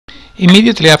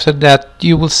Immediately after that,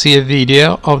 you will see a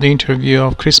video of the interview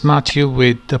of Chris Matthew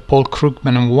with Paul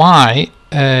Krugman, and why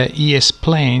he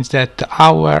explains that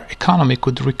our economy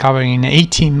could recover in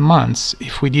 18 months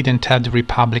if we didn't have the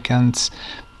Republicans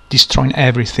destroying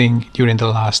everything during the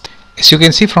last. As you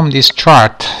can see from this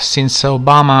chart, since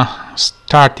Obama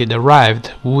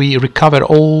arrived, we recovered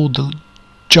all the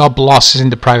job losses in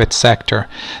the private sector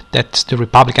that the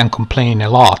Republican complain a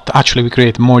lot. Actually, we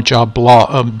created more job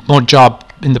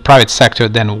in the private sector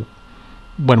than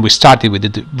when we started with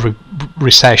the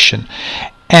recession.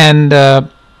 And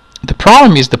the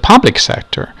problem is the public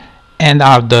sector, and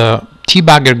are the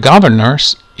teabagger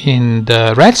governors in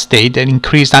the red state that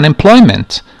increased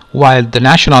unemployment while the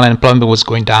national unemployment was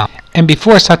going down. And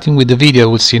before starting with the video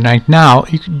we'll see right now,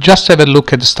 you just have a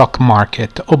look at the stock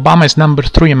market. Obama is number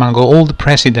 3 among all the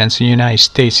presidents in the United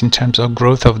States in terms of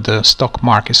growth of the stock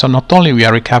market. So not only we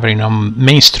are recovering on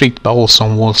Main Street, but also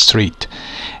on Wall Street.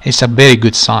 It's a very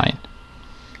good sign.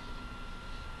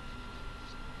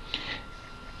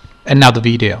 And now the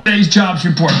video. Today's jobs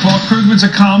report. Paul Krugman's a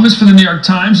columnist for the New York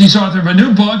Times. He's author of a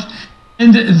new book,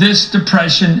 End This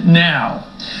Depression Now.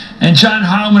 And John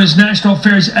Holman is National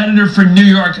Affairs Editor for New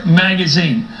York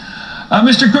Magazine.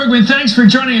 Mr. Krugman, thanks for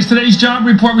joining us. Today's job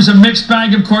report was a mixed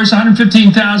bag, of course.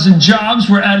 115,000 jobs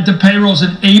were added to payrolls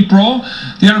in April.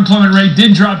 The unemployment rate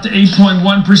did drop to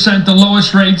 8.1%, the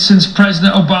lowest rate since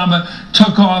President Obama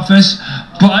took office.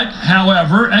 But,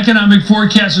 however, economic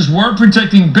forecasters were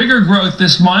predicting bigger growth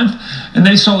this month, and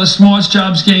they saw the smallest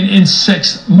jobs gain in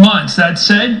 6 months. That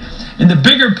said, in the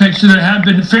bigger picture, there have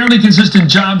been fairly consistent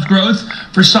jobs growth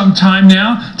for some time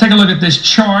now. Take a look at this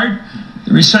chart.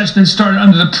 The recession that started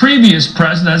under the previous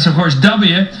president, that's of course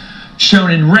W, shown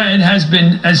in red,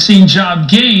 has seen job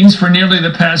gains for nearly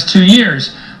the past 2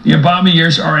 years. The Obama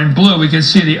years are in blue. We can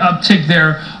see the uptick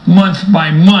there month by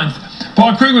month.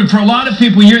 Paul Krugman, for a lot of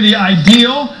people, you're the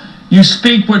ideal. You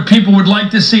speak what people would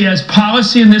like to see as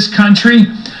policy in this country.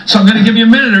 So I'm going to give you a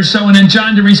minute or so, and then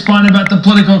John to respond about the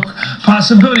political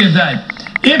possibility of that.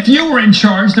 If you were in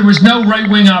charge, there was no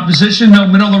right-wing opposition, no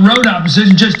middle-of-the-road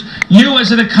opposition, just you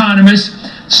as an economist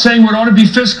saying what ought to be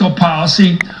fiscal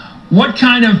policy. What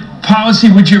kind of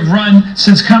policy would you have run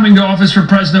since coming to office for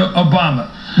President Obama?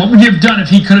 What would you have done if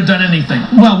he could have done anything?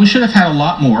 Well, we should have had a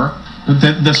lot more.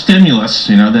 The stimulus,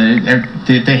 you know,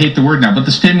 they hate the word now, but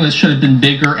the stimulus should have been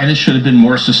bigger, and it should have been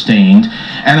more sustained.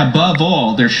 And above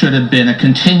all, there should have been a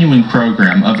continuing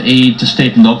program of aid to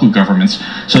state and local governments,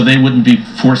 so they wouldn't be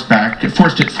forced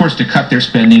to cut their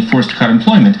spending, forced to cut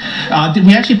employment.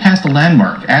 We actually passed a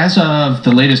landmark. As of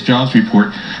the latest jobs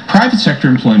report, private sector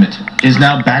employment is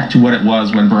now back to what it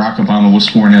was when Barack Obama was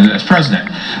sworn in as president.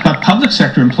 But public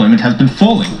sector employment has been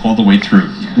falling all the way through.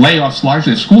 Layoffs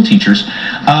largely of school teachers,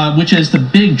 which is the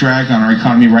big drag on our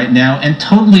economy right now, and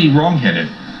totally wrong-headed.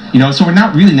 You know, so we're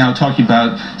not really now talking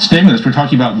about stimulus. We're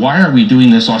talking about why are we doing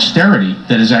this austerity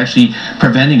that is actually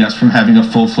preventing us from having a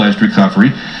full-fledged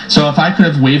recovery. So if I could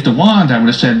have waved a wand, I would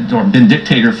have said, or been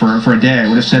dictator for a day, I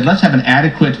would have said, let's have an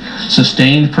adequate,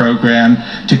 sustained program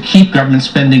to keep government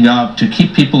spending up, to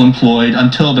keep people employed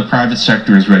until the private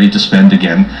sector is ready to spend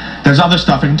again. There's other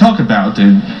stuff I can talk about.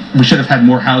 We should have had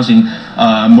more housing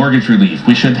mortgage relief.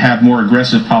 We should have more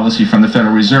aggressive policy from the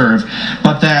Federal Reserve.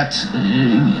 But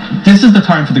this is the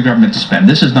time for the government to spend.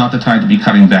 This is not the time to be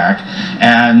cutting back.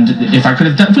 And if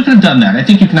we could have done that, I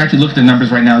think you can actually look at the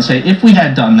numbers right now and say, if we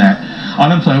had done that,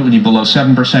 unemployment would be below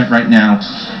 7% right now.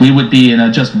 We would be in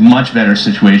a just much better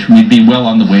situation. We'd be well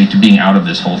on the way to being out of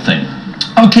this whole thing.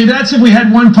 Okay, that's if we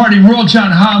had one-party rule,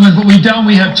 John Holman, but we don't.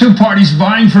 We have two parties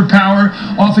vying for power,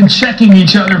 often checking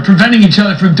each other, preventing each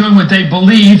other from doing what they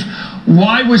believe.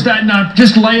 Why was that not,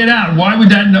 just lay it out, why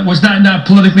was that not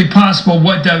politically possible?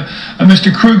 What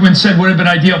Mr. Krugman said would have been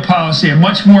ideal policy, a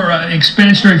much more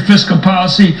expansionary fiscal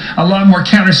policy, a lot more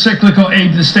counter-cyclical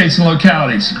aid to the states and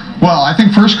localities. Well, I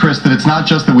think first, Chris, that it's not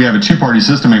just that we have a two-party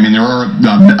system. I mean, there are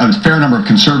a fair number of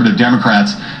conservative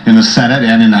Democrats in the Senate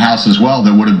and in the House as well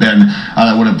that would have been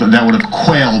that would have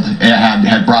quailed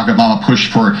had Barack Obama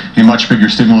pushed for a much bigger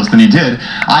stimulus than he did.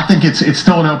 I think it's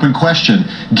still an open question,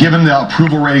 given the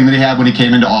approval rating that he had when he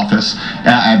came into office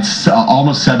at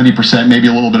almost 70%, maybe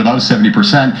a little bit above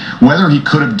 70%, whether he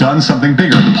could have done something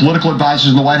bigger. The political advisors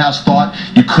in the White House thought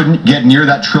you couldn't get near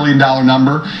that $1 trillion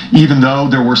number, even though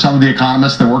there were some of the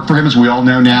economists that worked for him, as we all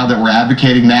know now, that were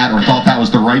advocating that or thought that was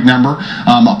the right number.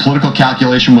 A political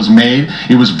calculation was made.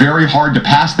 It was very hard to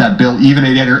pass that bill, even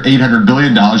at $800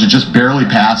 billion. It just barely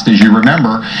passed, as you remember.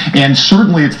 remember. And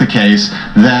certainly it's the case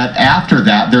that after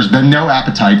that, there's been no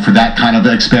appetite for that kind of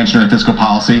expansionary fiscal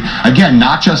policy. Again,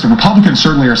 not just the Republicans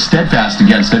certainly are steadfast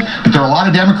against it, but there are a lot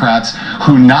of Democrats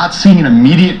who, not seeing an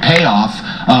immediate payoff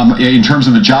in terms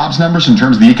of the jobs numbers, in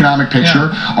terms of the economic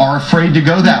picture, are afraid to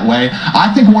go that way.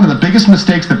 I think one of the biggest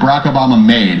mistakes that Barack Obama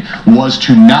made was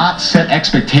to not set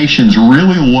expectations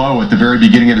really low at the very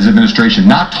beginning of his administration,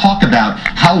 not talk about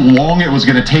how long it was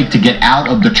going to take to get out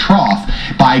of the trough.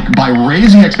 By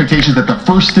raising expectations that the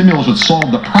first stimulus would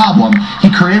solve the problem,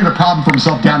 he created a problem for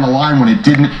himself down the line when it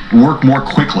didn't work more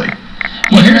quickly.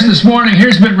 Well, here's this morning,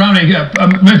 here's Mitt Romney,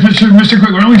 Mr.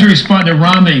 Krugman, why don't you respond to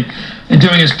Romney in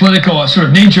doing his political sort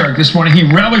of knee-jerk this morning? He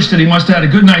relished it. He must have had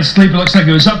a good night's sleep. It looks like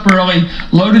he was up early,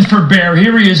 loaded for bear.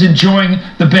 Here he is enjoying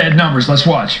the bad numbers. Let's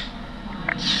watch.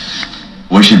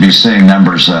 We should be seeing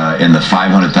numbers in the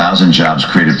 500,000 jobs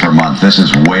created per month. This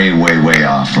is way, way, way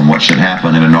off from what should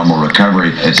happen in a normal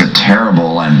recovery. It's a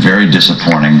terrible and very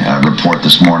disappointing report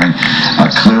this morning.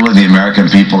 Clearly, the American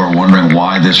people are wondering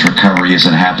why this recovery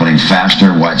isn't happening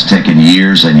faster, why it's taken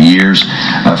years and years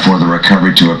for the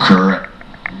recovery to occur.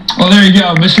 Well, there you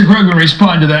go. Mr. Krugman,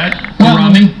 respond to that. Well,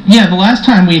 Romney? yeah, the last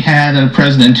time we had a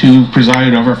president who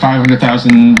presided over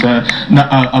 500,000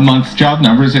 a month job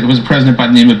numbers, it was a president by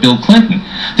the name of Bill Clinton.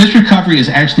 This recovery is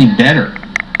actually better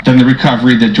than the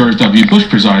recovery that George W. Bush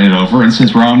presided over. And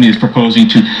since Romney is proposing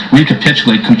to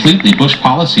recapitulate completely Bush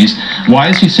policies, why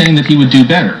is he saying that he would do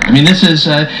better? I mean, this is,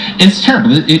 it's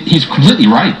terrible. He's completely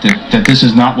right that this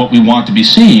is not what we want to be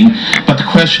seeing. But the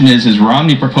question is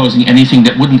Romney proposing anything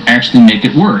that wouldn't actually make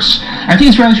it worse? I think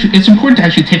it's important to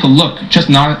actually take a look,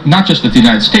 not just at the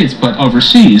United States, but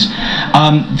overseas.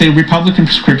 The Republican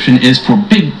prescription is for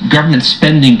big government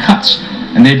spending cuts.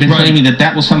 And they've been claiming that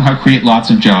that will somehow create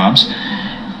lots of jobs.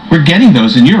 We're getting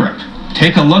those in Europe.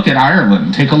 Take a look at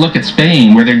Ireland. Take a look at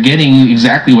Spain, where they're getting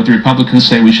exactly what the Republicans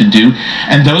say we should do.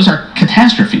 And those are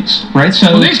catastrophes, right?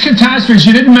 So, well, these catastrophes,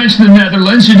 you didn't mention the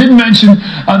Netherlands. You didn't mention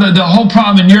the whole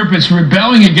problem in Europe. It's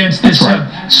rebelling against this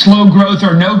slow growth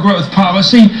or no growth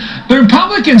policy. The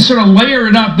Republicans sort of layer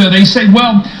it up, though. They say,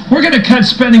 well, we're going to cut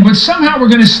spending, but somehow we're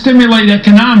going to stimulate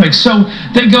economics. So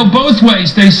they go both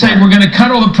ways. They say we're going to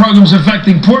cut all the programs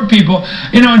affecting poor people.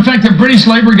 You know, in fact, the British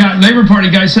Labour Party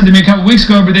guy said to me a couple weeks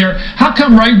ago over there, how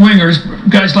come right-wingers,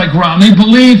 guys like Romney,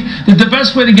 believe that the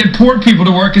best way to get poor people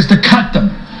to work is to cut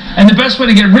them? And the best way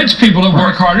to get rich people to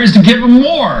work harder is to give them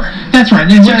more. That's right.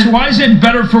 Why is it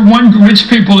better for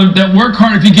rich people that work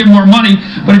hard if you give more money,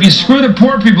 but if you screw the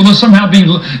poor people, they'll somehow be,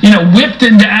 whipped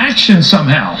into action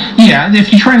somehow? Yeah,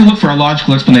 if you're trying to look for a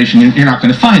logical explanation, you're not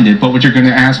going to find it. But what you're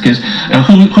going to ask is,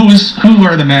 who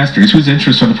are the masters? Whose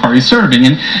interests are the party serving?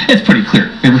 And it's pretty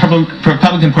clear. The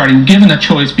Republican Party, given a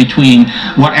choice between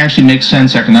what actually makes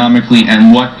sense economically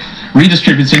and what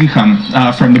redistributes income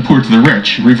from the poor to the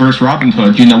rich, reverse Robin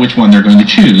Hood, you know which one they're going to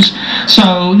choose.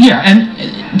 So, yeah, and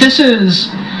this is,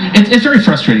 it's very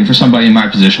frustrating for somebody in my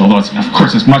position, although, of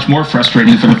course, it's much more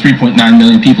frustrating for the 3.9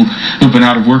 million people who've been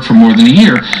out of work for more than a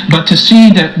year. But to see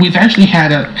that we've actually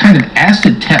had a kind of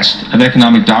acid test of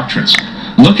economic doctrines.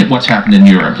 Look at what's happened in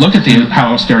Europe. Look at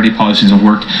how austerity policies have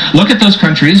worked. Look at those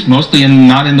countries, mostly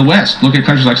not in the West. Look at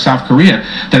countries like South Korea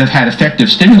that have had effective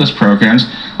stimulus programs.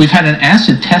 We've had an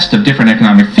acid test of different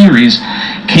economic theories.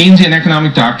 Keynesian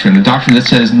economic doctrine, the doctrine that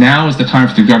says now is the time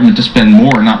for the government to spend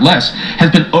more, not less, has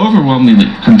been overwhelmingly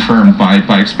confirmed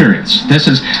by experience. This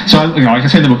is, so like I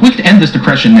said in the book, we could end this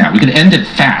depression now. We could end it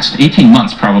fast, 18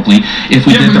 months probably, if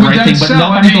we did the right thing, but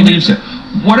nobody believes it.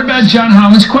 What about John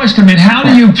Holland's question? I mean, how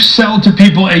do you sell to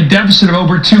people a deficit of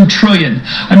over $2 trillion?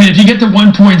 I mean, if you get to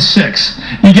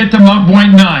 1.6, you get to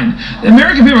 1.9,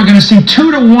 American people are going to see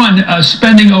 2-to-1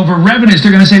 spending over revenues.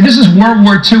 They're going to say, this is World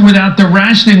War II without the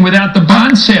rationing, without the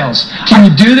bond sales. Can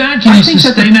you do that? Can you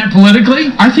sustain that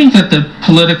politically? I think that the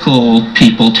political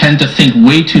people tend to think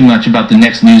way too much about the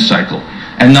next news cycle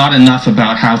and not enough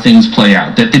about how things play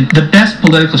out. That the best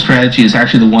political strategy is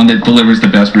actually the one that delivers the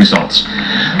best results.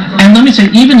 And let me say,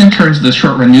 even in terms of the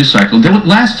short-run news cycle,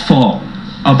 last fall,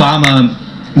 Obama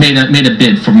made a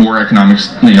bid for more economic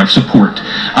support,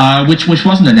 which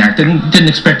wasn't enacted and didn't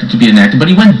expect it to be enacted, but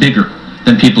he went bigger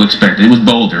than people expected. It was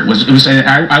bolder.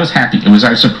 I was happy. I was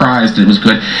surprised that it was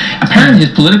good. Apparently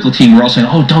his political team were all saying,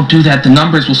 oh, don't do that, the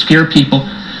numbers will scare people.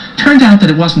 Turned out that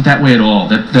it wasn't that way at all,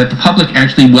 that the public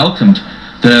actually welcomed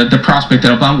the prospect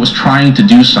that Obama was trying to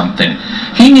do something.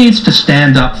 He needs to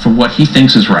stand up for what he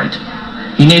thinks is right.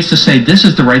 He needs to say, this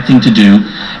is the right thing to do.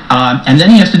 And then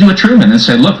he has to do a Truman and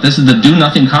say, look, this is the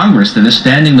do-nothing Congress that is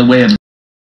standing in the way of...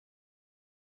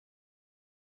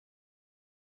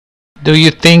 Do you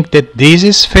think that this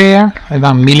is fair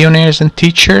about millionaires and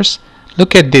teachers?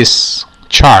 Look at this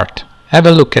chart. Have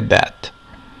a look at that.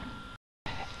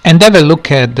 And have a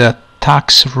look at the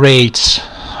tax rates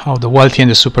of the wealthy and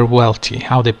the super wealthy,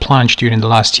 how they plunged during the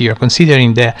last year,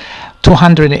 considering the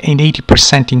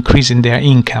 280% increase in their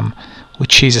income,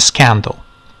 which is a scandal.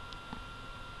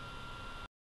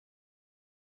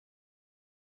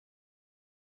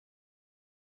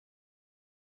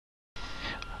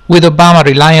 With Obama,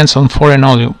 reliance on foreign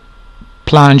oil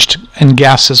plunged, and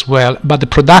gas as well, but the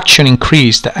production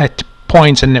increased at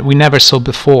points that we never saw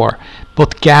before,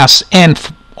 both gas and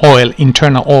oil,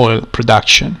 internal oil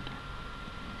production.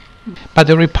 But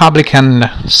the Republicans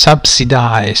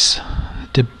subsidize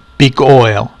the big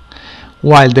oil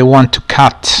while they want to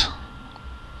cut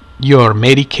your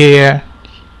Medicare,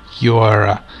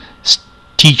 your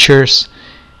teachers,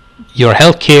 your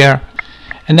health care.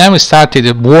 And then we started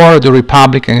a war of the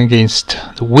Republicans against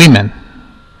the women.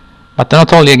 But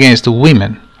not only against the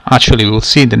women, actually we'll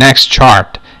see in the next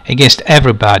chart, against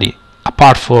everybody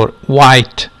apart from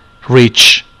white,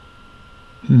 rich,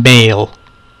 male,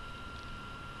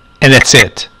 and that's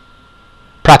it.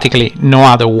 Practically no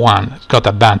other one got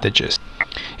advantages.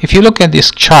 If you look at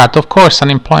this chart, of course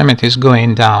unemployment is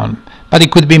going down, but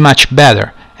it could be much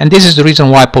better. And this is the reason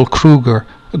why Paul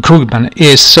Krugman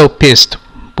is so pissed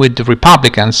with the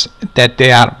Republicans that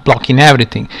they are blocking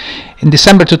everything. In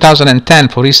December 2010,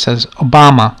 for instance,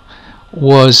 Obama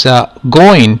was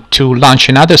going to launch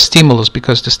another stimulus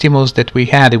because the stimulus that we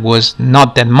had, it was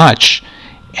not that much,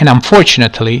 and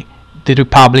unfortunately the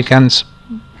Republicans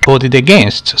voted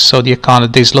against, so they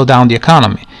slowed down the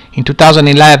economy. In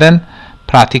 2011,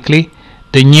 practically,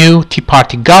 the new Tea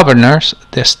Party governors,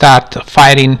 they start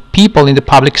firing people in the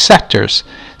public sectors.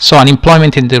 So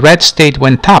unemployment in the red state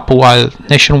went up while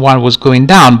nationwide was going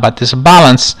down, but this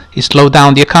balance is slowed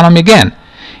down the economy again.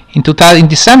 In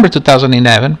December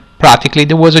 2011, practically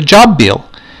there was a job bill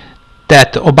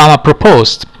that Obama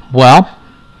proposed. Well,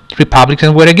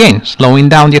 Republicans were again slowing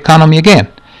down the economy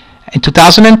again. In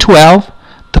 2012,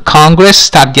 the Congress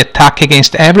started the attack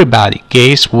against everybody,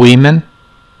 gays, women,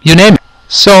 you name it.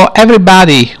 So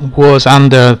everybody was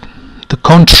under the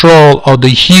control of the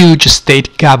huge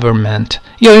state government.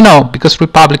 You know, because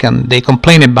Republicans, they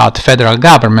complain about the federal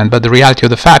government, but the reality of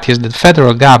the fact is that the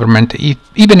federal government,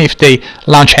 even if they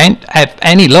launch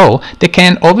any law, they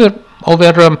can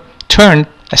overturn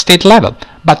a state level.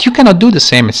 But you cannot do the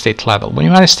same at state level. When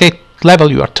you are at state level,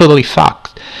 you are totally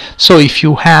fucked. So if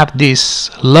you have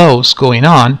these laws going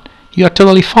on, you are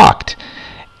totally fucked.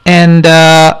 And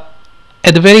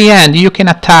at the very end, you can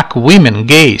attack women,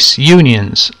 gays,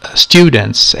 unions,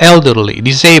 students, elderly,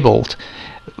 disabled,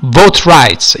 vote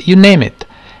rights, you name it.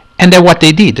 And that's what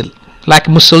they did, like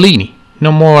Mussolini,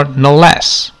 no more, no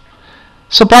less.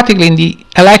 So practically in the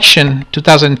election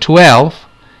 2012,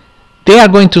 they are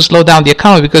going to slow down the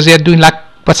economy because they are doing like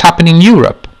what's happening in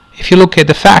Europe. If you look at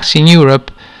the facts in Europe,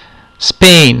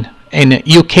 Spain and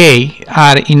UK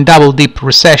are in double dip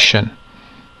recession,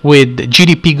 with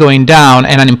GDP going down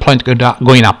and unemployment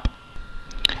going up.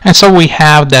 And so we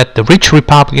have that the rich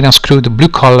Republicans screw the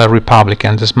blue-collar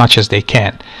Republicans as much as they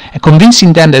can, and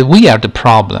convincing them that we are the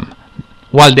problem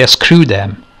while they screw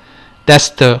them. That's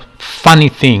the funny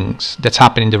things that's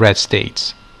happening in the red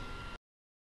states.